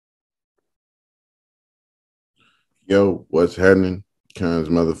Yo, what's happening? Kons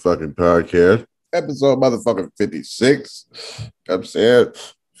motherfucking podcast. Episode motherfucking 56. I'm saying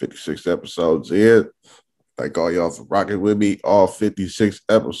 56 episodes in. Thank all y'all for rocking with me. All 56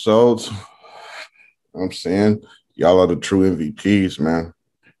 episodes. I'm saying y'all are the true MVPs, man.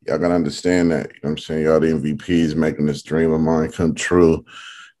 Y'all gotta understand that. You know what I'm saying? Y'all the MVPs making this dream of mine come true.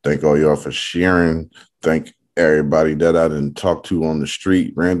 Thank all y'all for sharing. Thank everybody that I didn't talk to on the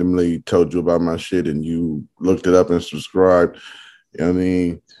street randomly, told you about my shit, and you looked it up and subscribed. You know what I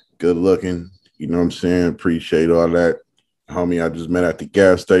mean? Good looking. You know what I'm saying? Appreciate all that. Homie I just met at the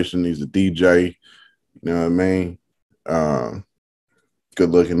gas station. He's a DJ. You know what I mean? Good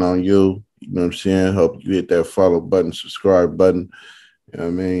looking on you. You know what I'm saying? Hope you hit that follow button, subscribe button. You know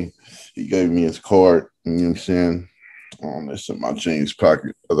what I mean? He gave me his card. You know what I'm saying? It's in my jeans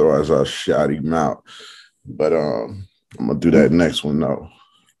pocket. Otherwise, I'll shout him out. But I'm gonna do that next one though.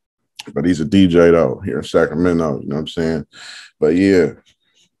 But he's a DJ though here in Sacramento. You know what I'm saying? But yeah,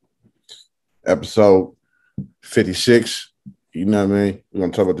 episode 56. You know what I mean? We're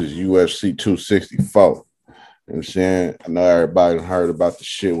gonna talk about this UFC 264. You know what I'm saying? I know everybody heard about the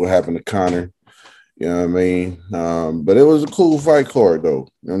shit what happened to Conor. You know what I mean? But it was a cool fight card though.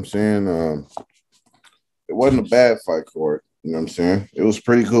 You know what I'm saying? It wasn't a bad fight card. You know what I'm saying? It was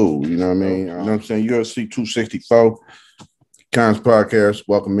pretty cool. You know what I mean? You know what I'm saying? UFC 264, Kons podcast.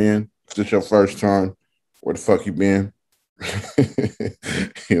 Welcome in. If this your first time, where the fuck you been? You know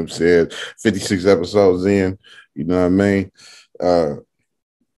what I'm saying? 56 episodes in. You know what I mean?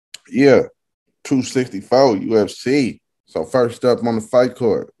 Yeah, 264 UFC. So first up on the fight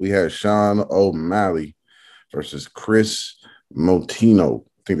card, we had Sean O'Malley versus Chris Motino. I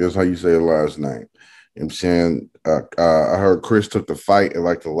think that's how you say the last name. You know what I'm saying? I heard Chris took the fight at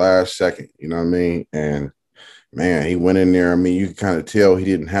like the last second, you know what I mean? And man, he went in there. I mean, you can kind of tell he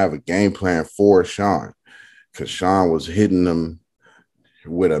didn't have a game plan for Sean because Sean was hitting him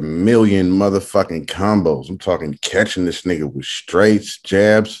with a million motherfucking combos. I'm talking catching this nigga with straights,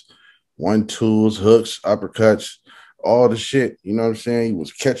 jabs, 1-2s, hooks, uppercuts, all the shit. You know what I'm saying? He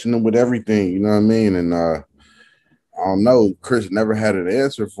was catching them with everything, you know what I mean? And I don't know. Chris never had an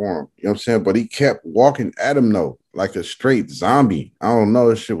answer for him. You know what I'm saying? But he kept walking at him, though, like a straight zombie. I don't know.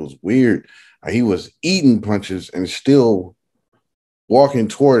 This shit was weird. He was eating punches and still walking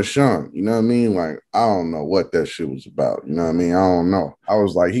towards Sean. You know what I mean? Like, I don't know what that shit was about. You know what I mean? I don't know. I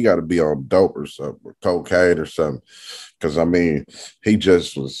was like, he got to be on dope or something, or cocaine or something. Because, I mean, he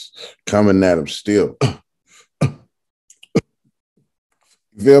just was coming at him still. You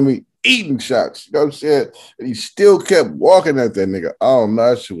feel me? Eating shots, you know what I'm saying? And he still kept walking at that nigga. I don't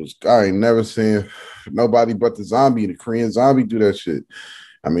know. That shit was, I ain't never seen nobody but the zombie, the Korean zombie, do that shit.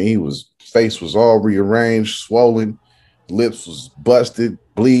 I mean, face was all rearranged, swollen, lips was busted,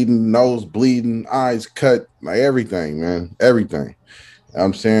 bleeding, nose bleeding, eyes cut, like everything, man. Everything. You know what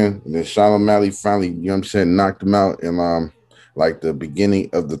I'm saying? And then Sean O'Malley finally, you know what I'm saying, knocked him out in like the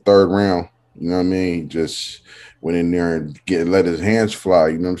beginning of the third round. You know what I mean? He just went in there and let his hands fly,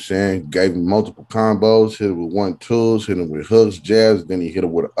 you know what I'm saying? Gave him multiple combos, hit him with 1-2s, hit him with hooks, jabs, then he hit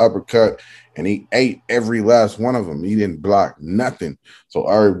him with an uppercut, and he ate every last one of them. He didn't block nothing. So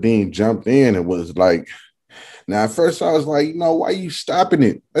Herb Dean jumped in and was like, now at first I was like, you know, why you stopping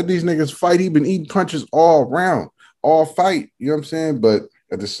it? Let these niggas fight. He been eating punches all round, all fight, you know what I'm saying? But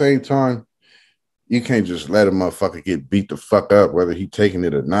at the same time, you can't just let a motherfucker get beat the fuck up, whether he taking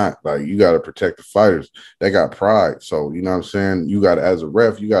it or not. Like, you got to protect the fighters. They got pride. So, you know what I'm saying? You got to, as a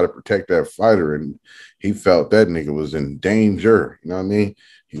ref, you got to protect that fighter. And he felt that nigga was in danger. You know what I mean?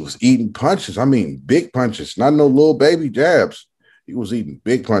 He was eating punches. I mean, big punches, not no little baby jabs. He was eating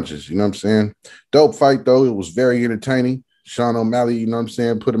big punches. You know what I'm saying? Dope fight, though. It was very entertaining. Sean O'Malley, you know what I'm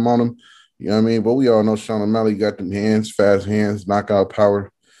saying? Put him on him. You know what I mean? But we all know Sean O'Malley got them hands, fast hands, knockout power.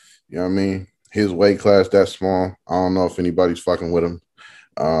 You know what I mean? His weight class that small. I don't know if anybody's fucking with him.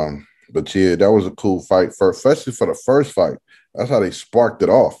 But yeah, that was a cool fight, especially for the first fight. That's how they sparked it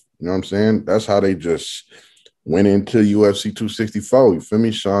off. You know what I'm saying? That's how they just went into UFC 264. You feel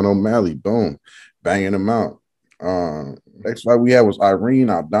me? Sean O'Malley, boom, banging him out. Next fight we had was Irene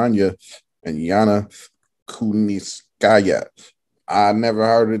Aldana and Yana Kuniskaya. I never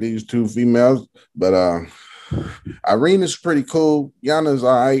heard of these two females, but Irene is pretty cool. Yana's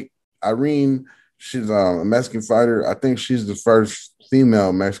all right. Irene, she's a Mexican fighter. I think she's the first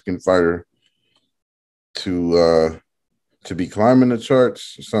female Mexican fighter to be climbing the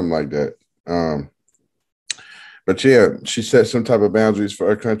charts, something like that. But yeah, she set some type of boundaries for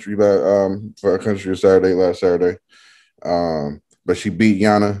her country last Saturday. But she beat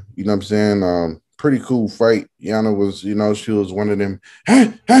Yana, you know what I'm saying? pretty cool fight. Yana was, she was one of them.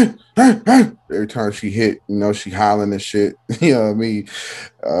 Every time she hit, she hollering and shit. You know what I mean?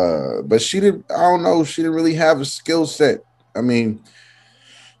 But she didn't. I don't know. She didn't really have a skill set. I mean,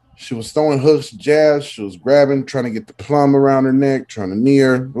 she was throwing hooks, jabs. She was grabbing, trying to get the plum around her neck, trying to knee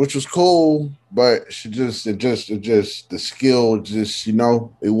her, which was cool. But the skill,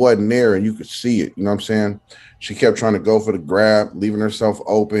 it wasn't there, and you could see it. You know what I'm saying? She kept trying to go for the grab, leaving herself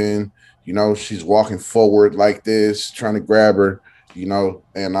open. She's walking forward like this, trying to grab her.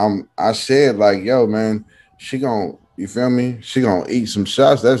 And I said like, yo, man, she gonna, you feel me? She gonna eat some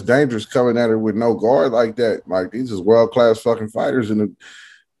shots. That's dangerous coming at her with no guard like that. Like these is world class fucking fighters in the.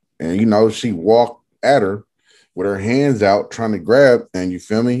 And she walked at her with her hands out trying to grab. And you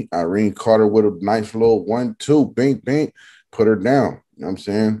feel me? Irene caught her with a nice little 1-2, bink, bink, put her down. You know what I'm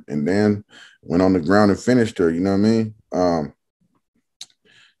saying? And then went on the ground and finished her. You know what I mean?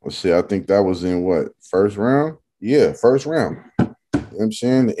 Let's see. I think that was in what? First round? Yeah, first round. You know what I'm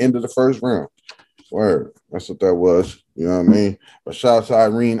saying? The end of the first round. Word. That's what that was. You know what I mean? But shout out to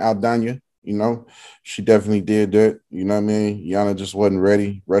Irene Aldana. She definitely did that. You know what I mean? Yana just wasn't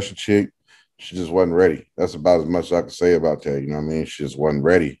ready. Russian chick, she just wasn't ready. That's about as much as I can say about that. You know what I mean? She just wasn't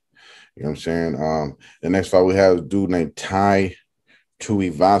ready. You know what I'm saying? The next fight we have a dude named Tai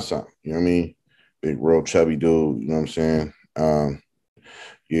Tuivasa. You know what I mean? Big, real chubby dude. You know what I'm saying?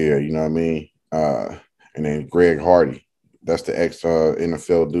 Yeah, you know what I mean? And then Greg Hardy. That's the ex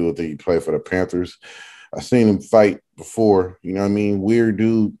NFL dude that he played for the Panthers. I seen him fight before. You know what I mean? Weird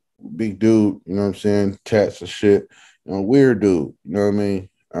dude. Big dude, you know what I'm saying? Tats and shit. Weird dude, you know what I mean?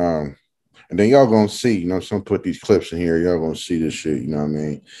 And then y'all gonna see, some put these clips in here, y'all gonna see this shit, you know what I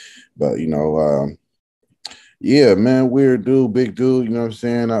mean? But yeah, man, weird dude, big dude, you know what I'm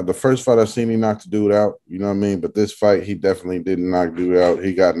saying? The first fight I seen, he knocked the dude out, you know what I mean? But this fight, he definitely didn't knock dude out.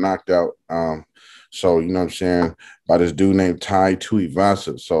 He got knocked out. So you know what I'm saying, by this dude named Tai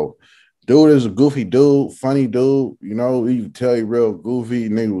Tuivasa. So dude is a goofy dude, funny dude. You can tell he real goofy.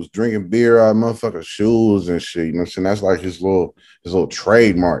 Nigga was drinking beer out of motherfucking shoes and shit. You know what I'm saying? That's like his little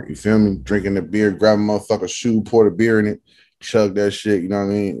trademark. You feel me? Drinking the beer, grabbing a motherfucking shoe, pour the beer in it, chug that shit. You know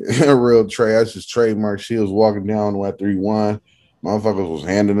what I mean? Real trade. That's his trademark. She was walking down after he won. Motherfuckers was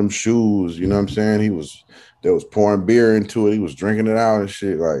handing him shoes. You know what I'm saying? They was pouring beer into it. He was drinking it out and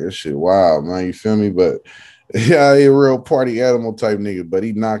shit. Like, this shit wild, man. You feel me? But yeah, he a real party animal type nigga, but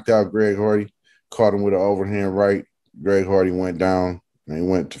he knocked out Greg Hardy, caught him with an overhand right. Greg Hardy went down, and he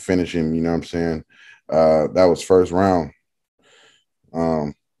went to finish him, you know what I'm saying? That was first round.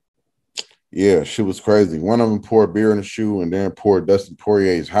 Yeah, shit was crazy. One of them poured beer in the shoe and then poured Dustin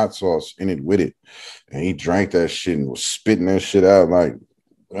Poirier's hot sauce in it with it. And he drank that shit and was spitting that shit out like,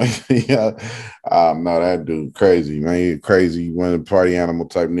 yeah. No, that dude crazy, man. He crazy, one of the party animal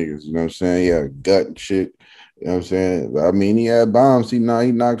type niggas, you know what I'm saying? Yeah, gut and shit. You know what I'm saying? I mean, he had bombs. He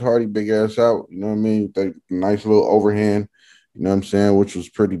knocked Hardy big ass out. You know what I mean? That nice little overhand. You know what I'm saying? Which was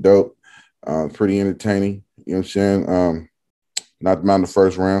pretty dope. Pretty entertaining. You know what I'm saying? Knocked him out in the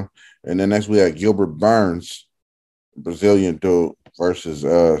first round. And then next we had Gilbert Burns, Brazilian dude, versus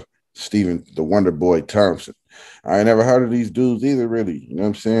Stephen the Wonder Boy Thompson. I ain't never heard of these dudes either, really. You know what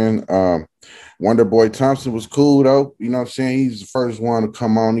I'm saying? Wonder Boy Thompson was cool though. You know what I'm saying? He's the first one to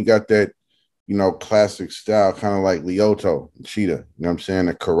come on. He got that, classic style, kind of like Lyoto, Cheetah. You know what I'm saying?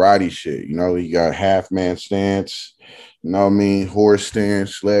 The karate shit. He got half man stance. You know what I mean? Horse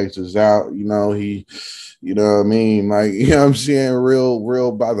stance, legs is out. You know what I mean? Like, you know what I'm saying?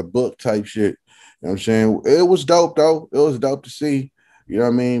 Real by the book type shit. You know what I'm saying? It was dope though. It was dope to see. You know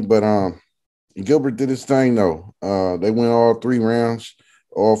what I mean? But Gilbert did his thing though. They went all 3 rounds,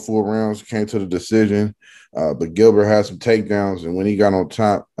 all 4 rounds, came to the decision. But Gilbert had some takedowns, and when he got on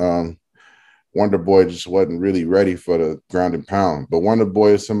top, Wonder Boy just wasn't really ready for the ground and pound. But Wonder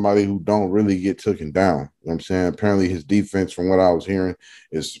Boy is somebody who don't really get taken down. You know what I'm saying? Apparently his defense, from what I was hearing,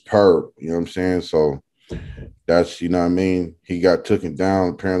 is superb. You know what I'm saying? So that's, you know what I mean? He got taken down.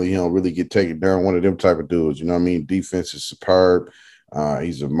 Apparently he don't really get taken down. One of them type of dudes. You know what I mean? Defense is superb.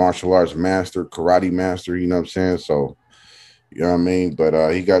 He's a martial arts master, karate master. You know what I'm saying? So, you know what I mean?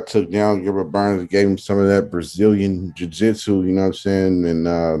 But he got took down. Gilbert Burns gave him some of that Brazilian jiu-jitsu, you know what I'm saying?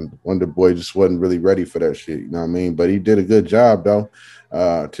 And Wonder Boy just wasn't really ready for that shit, you know what I mean? But he did a good job, though.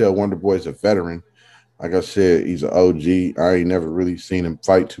 Tell Wonder Boy's a veteran. Like I said, he's an OG. I ain't never really seen him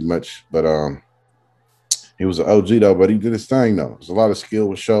fight too much, but he was an OG, though. But he did his thing, though. There's a lot of skill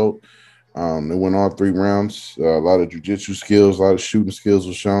was showed. They went all 3 rounds. A lot of jiu-jitsu skills, a lot of shooting skills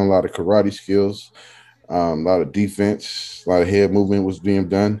was shown, a lot of karate skills. A lot of defense, a lot of head movement was being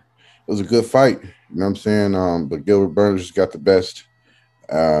done. It was a good fight, you know what I'm saying? But Gilbert Burns just got the best.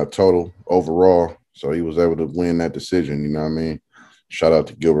 total overall. So he was able to win that decision. You know what I mean? Shout out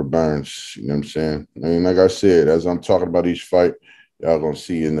to Gilbert Burns. You know what I'm saying? I mean, like I said, as I'm talking about each fight, y'all gonna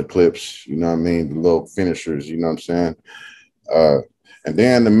see in the clips. You know what I mean? The little finishers. You know what I'm saying? Uh, and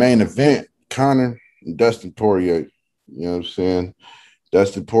then the main event, Conor and Dustin Poirier. You know what I'm saying?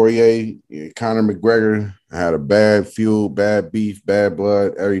 Dustin Poirier, Conor McGregor had a bad feud, bad beef, bad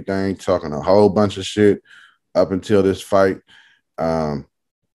blood, everything, talking a whole bunch of shit up until this fight. Um,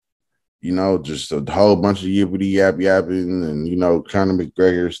 just a whole bunch of yippity yap yapping, and Conor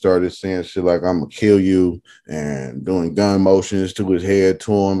McGregor started saying shit like "I'm gonna kill you" and doing gun motions to his head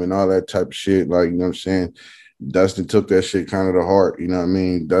to him and all that type of shit. Like, you know what I'm saying? Dustin took that shit kind of to heart. You know what I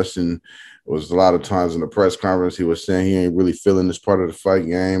mean? Dustin was a lot of times in the press conference, he was saying he ain't really feeling this part of the fight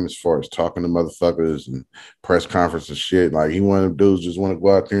game as far as talking to motherfuckers and press conference and shit. Like, he one of them dudes just want to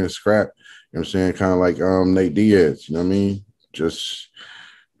go out there and scrap. You know what I'm saying? Kind of like Nate Diaz. You know what I mean? Just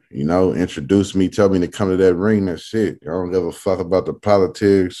introduce me, tell me to come to that ring. That's it. I don't give a fuck about the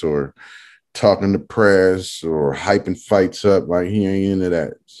politics or talking to press or hyping fights up. Like, he ain't into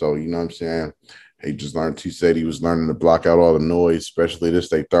that. So, you know what I'm saying? He said he was learning to block out all the noise, especially this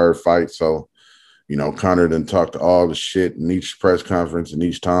their third fight. So, Conor done talked to all the shit in each press conference and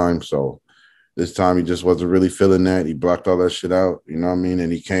each time. So this time he just wasn't really feeling that. He blocked all that shit out, you know what I mean?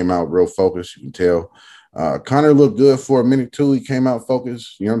 And he came out real focused, you can tell. Conor looked good for a minute too. He came out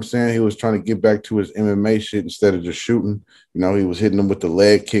focused. You know what I'm saying? He was trying to get back to his MMA shit instead of just shooting. He was hitting him with the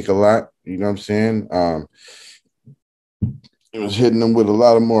leg kick a lot. You know what I'm saying? He was hitting them with a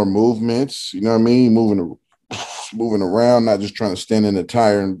lot of more movements. You know what I mean? Moving around, not just trying to stand in the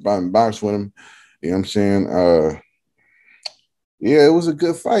tire and box with him. You know what I'm saying? Yeah, it was a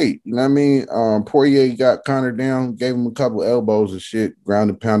good fight. You know what I mean? Poirier got Conor down, gave him a couple elbows and shit, ground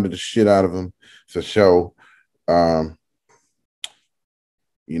and pounded the shit out of him for sure. Um,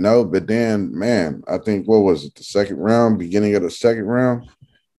 but then, man, I think what was it, the second round, beginning of the second round?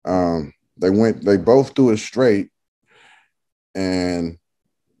 They both threw it straight, and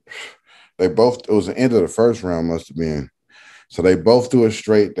it was the end of the first round, must have been. So they both threw it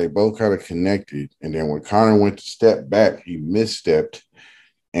straight. They both kind of connected. And then when Conor went to step back, he misstepped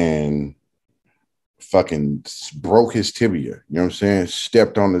and fucking broke his tibia. You know what I'm saying?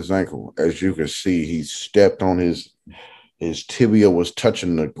 Stepped on his ankle. As you can see, he stepped on his tibia was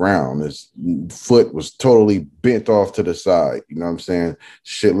touching the ground. His foot was totally bent off to the side. You know what I'm saying?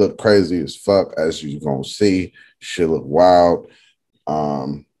 Shit looked crazy as fuck, as you're gonna see. Shit looked wild.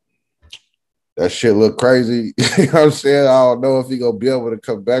 That shit look crazy. You know what I'm saying? I don't know if he gonna be able to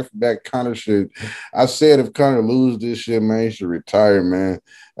come back from that Conor shit. I said if Conor lose this shit, man, he should retire, man.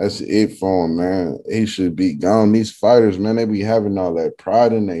 That's it for him, man. He should be gone. These fighters, man, they be having all that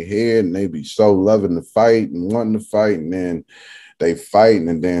pride in their head and they be so loving the fight and wanting to fight, and then they fight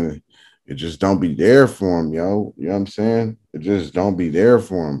and then it just don't be there for them, yo. You know what I'm saying? It just don't be there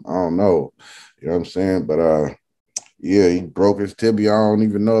for him. I don't know. You know what I'm saying? But yeah, he broke his tibia. I don't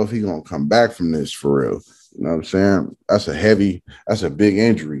even know if he gonna come back from this for real. You know what I'm saying? That's a big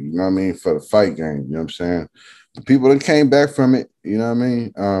injury, you know what I mean, for the fight game. You know what I'm saying? The people that came back from it, you know what I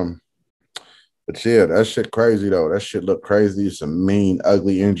mean? But yeah, that shit crazy though. That shit looked crazy. It's a mean,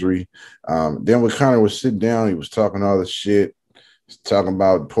 ugly injury. Then when Conor was sitting down, he was talking all this shit. He's talking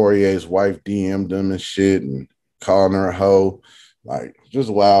about Poirier's wife DM'd him and shit and calling her a hoe. Like,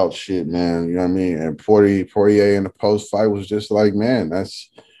 just wild shit, man. You know what I mean? And Poirier in the post fight was just like, man, that's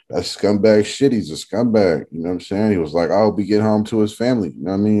scumbag shit. He's a scumbag. You know what I'm saying? He was like, I hope he get home to his family. You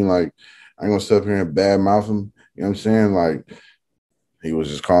know what I mean? Like, I ain't gonna sit up here and badmouth him. You know what I'm saying? Like, he was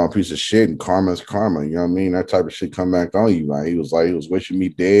just calling a piece of shit, and karma's karma. You know what I mean? That type of shit come back on you. Like, he was wishing me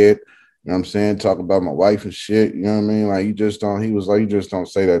dead. You know what I'm saying? Talking about my wife and shit. You know what I mean? Like, he was like, you just don't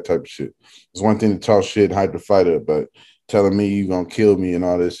say that type of shit. It's one thing to talk shit, hype the fight up, but telling me you gonna kill me and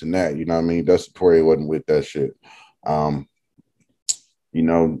all this and that, you know what I mean? Dustin Poirier wasn't with that shit. Um, you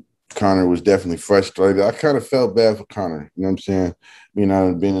know, Conor was definitely frustrated. I kind of felt bad for Conor, you know what I'm saying?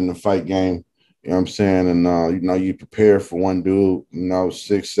 Being in the fight game, you know what I'm saying? And you prepare for one dude,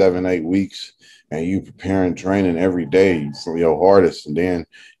 6, 7, 8 weeks, and you preparing training every day for your hardest, and then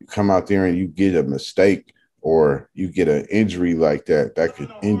you come out there and you get a mistake or you get an injury like that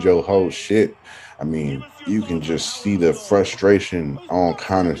could end your whole shit. I mean, you can just see the frustration on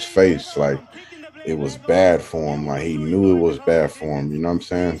Conor's face. Like, it was bad for him. Like, he knew it was bad for him. You know what I'm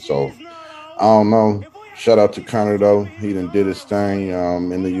saying? So I don't know. Shout out to Conor though. He done did his thing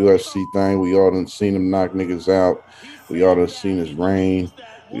in the UFC thing. We all done seen him knock niggas out. We all done seen his reign.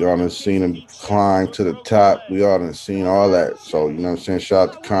 We all done seen him climb to the top. We all done seen all that. So, you know what I'm saying? Shout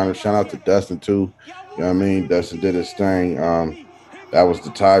out to Conor. Shout out to Dustin too. You know what I mean? Dustin did his thing. That was the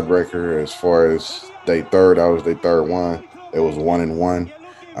tiebreaker as far as they third. I was their third one. It was 1-1.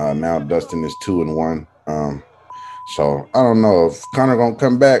 Now Dustin is 2-1. So I don't know if Conor gonna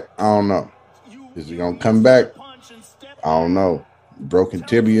come back. I don't know. Is he gonna come back? I don't know. Broken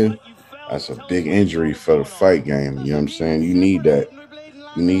tibia. That's a big injury for the fight game. You know what I'm saying? You need that.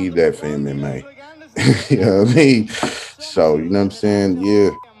 You need that for MMA. You know what I mean? So you know what I'm saying?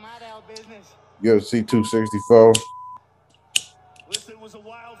 Yeah. UFC 264.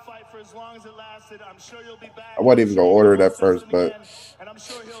 I wasn't even gonna order it at first, but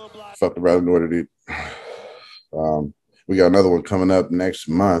fucked around and ordered it. We got another one coming up next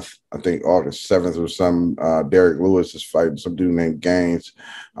month. I think August 7th or something. Derek Lewis is fighting some dude named Gaines.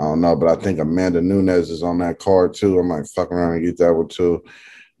 I don't know, but I think Amanda Nunes is on that card too. I might fuck around and get that one too.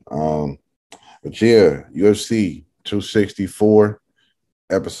 But yeah, UFC 264,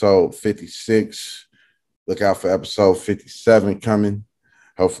 episode 56. Look out for episode 57 coming.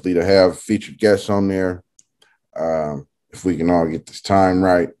 Hopefully to have featured guests on there. If we can all get this time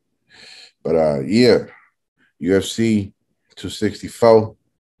right. But yeah, UFC 264,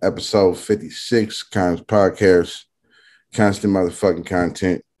 episode 56, Kons podcast, constant motherfucking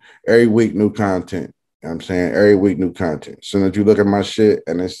content. Every week, new content. You know what I'm saying? Every week, new content. As soon as you look at my shit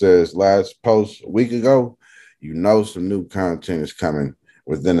and it says last post a week ago, you know some new content is coming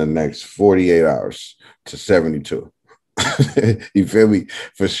within the next 48 hours to 72. You feel me?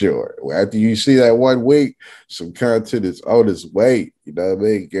 For sure. After you see that 1 week, some content is on its way. You know what I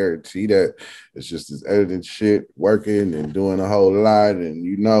mean? Guarantee that. It's just this editing shit, working and doing a whole lot, and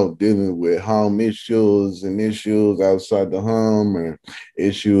dealing with home issues and issues outside the home and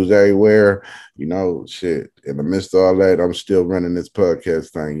issues everywhere. Shit. In the midst of all that, I'm still running this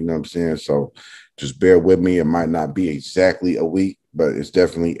podcast thing. You know what I'm saying? So just bear with me. It might not be exactly a week, but it's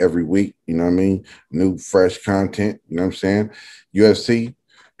definitely every week. You know what I mean? New, fresh content. You know what I'm saying? UFC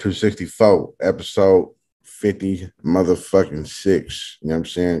 264, episode 50 motherfucking 6. You know what I'm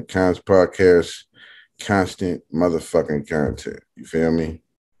saying? Kons podcast, constant motherfucking content. You feel me?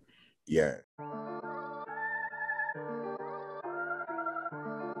 Yeah.